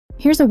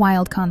Here's a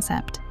wild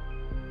concept.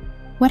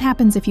 What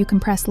happens if you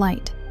compress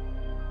light,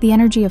 the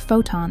energy of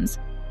photons,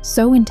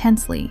 so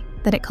intensely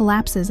that it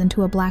collapses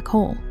into a black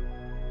hole?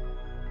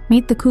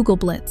 Meet the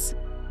Kugelblitz,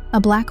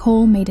 a black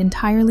hole made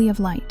entirely of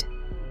light.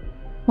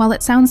 While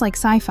it sounds like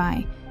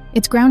sci-fi,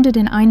 it's grounded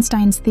in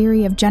Einstein's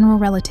theory of general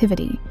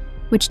relativity,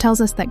 which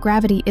tells us that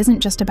gravity isn't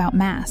just about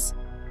mass,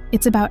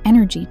 it's about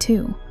energy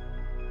too.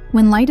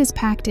 When light is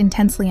packed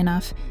intensely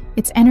enough,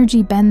 its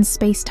energy bends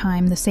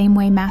space-time the same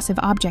way massive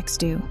objects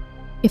do.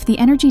 If the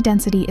energy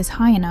density is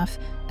high enough,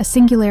 a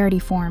singularity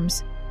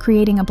forms,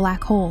 creating a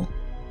black hole.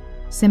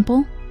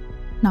 Simple?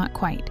 Not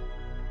quite.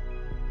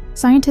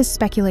 Scientists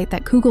speculate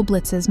that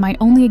Kugelblitzes might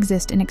only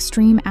exist in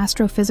extreme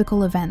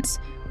astrophysical events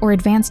or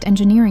advanced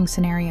engineering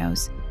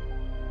scenarios.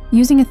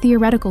 Using a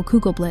theoretical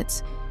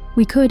Kugelblitz,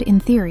 we could, in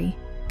theory,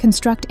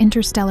 construct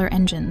interstellar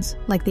engines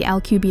like the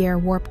Alcubierre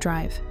warp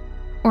drive,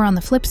 or on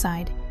the flip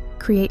side,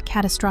 create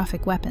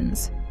catastrophic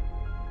weapons.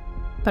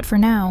 But for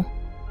now,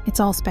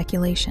 it's all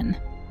speculation.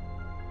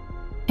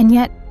 And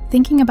yet,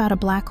 thinking about a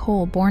black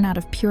hole born out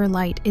of pure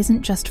light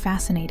isn't just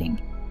fascinating.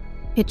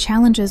 It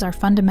challenges our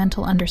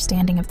fundamental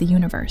understanding of the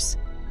universe.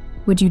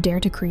 Would you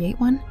dare to create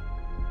one?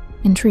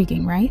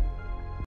 Intriguing, right?